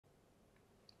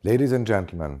Ladies and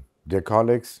gentlemen, dear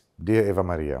colleagues, dear Eva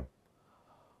Maria,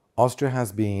 Austria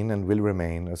has been and will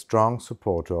remain a strong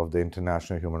supporter of the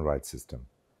international human rights system.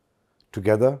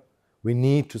 Together, we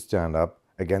need to stand up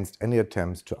against any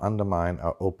attempts to undermine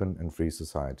our open and free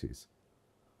societies.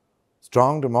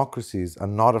 Strong democracies are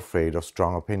not afraid of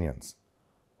strong opinions.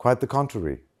 Quite the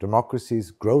contrary, democracies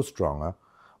grow stronger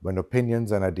when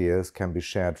opinions and ideas can be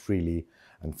shared freely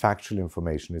and factual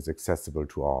information is accessible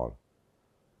to all.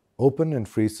 Open and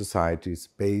free societies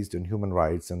based on human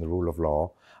rights and the rule of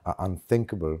law are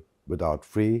unthinkable without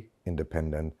free,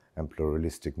 independent, and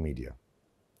pluralistic media.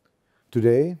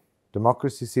 Today,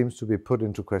 democracy seems to be put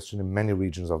into question in many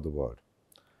regions of the world,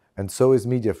 and so is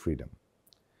media freedom.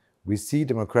 We see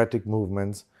democratic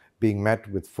movements being met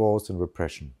with force and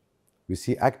repression. We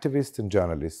see activists and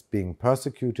journalists being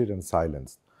persecuted and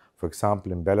silenced, for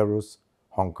example in Belarus,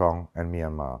 Hong Kong, and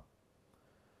Myanmar.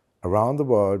 Around the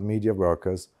world, media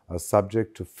workers are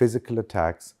subject to physical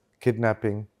attacks,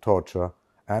 kidnapping, torture,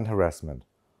 and harassment,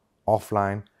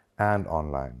 offline and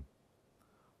online.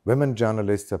 Women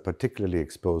journalists are particularly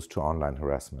exposed to online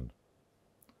harassment.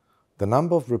 The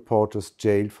number of reporters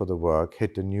jailed for their work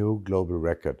hit a new global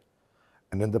record,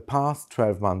 and in the past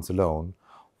 12 months alone,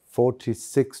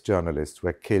 46 journalists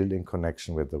were killed in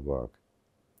connection with their work.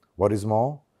 What is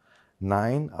more,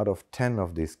 9 out of 10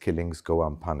 of these killings go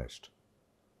unpunished.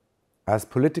 As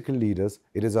political leaders,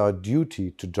 it is our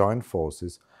duty to join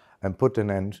forces and put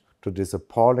an end to this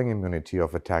appalling immunity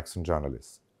of attacks on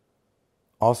journalists.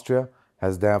 Austria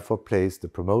has therefore placed the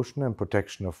promotion and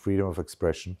protection of freedom of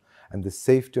expression and the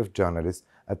safety of journalists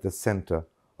at the center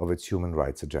of its human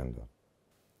rights agenda.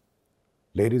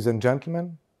 Ladies and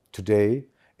gentlemen, today,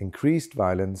 increased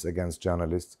violence against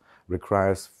journalists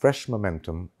requires fresh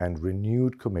momentum and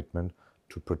renewed commitment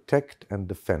to protect and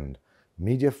defend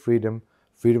media freedom,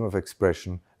 freedom of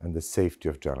expression, and the safety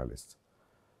of journalists.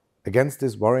 Against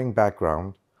this worrying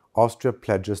background, Austria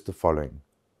pledges the following.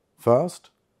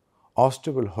 First,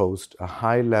 Austria will host a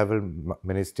high-level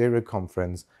ministerial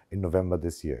conference in November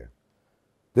this year.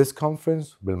 This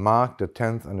conference will mark the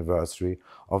 10th anniversary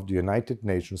of the United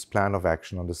Nations Plan of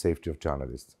Action on the Safety of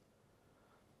Journalists.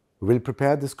 We will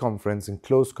prepare this conference in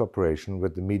close cooperation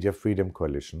with the Media Freedom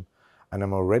Coalition, and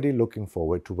I'm already looking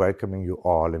forward to welcoming you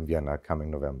all in Vienna coming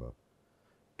November.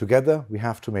 Together, we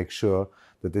have to make sure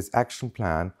that this action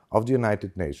plan of the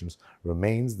United Nations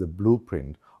remains the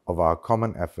blueprint of our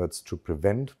common efforts to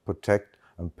prevent, protect,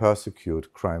 and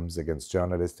persecute crimes against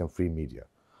journalists and free media,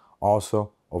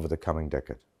 also over the coming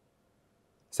decade.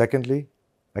 Secondly,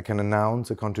 I can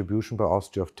announce a contribution by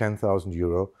Austria of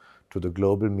 €10,000 to the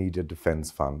Global Media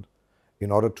Defense Fund in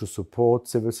order to support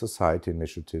civil society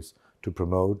initiatives to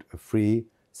promote a free,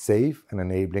 safe, and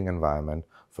enabling environment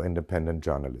for independent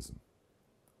journalism.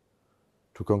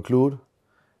 To conclude,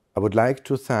 I would like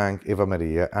to thank Eva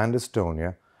Maria and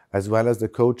Estonia, as well as the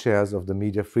co-chairs of the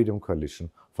Media Freedom Coalition,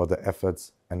 for their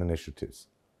efforts and initiatives.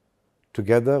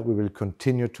 Together, we will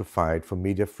continue to fight for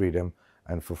media freedom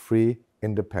and for free,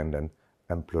 independent,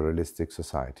 and pluralistic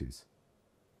societies.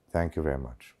 Thank you very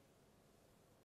much.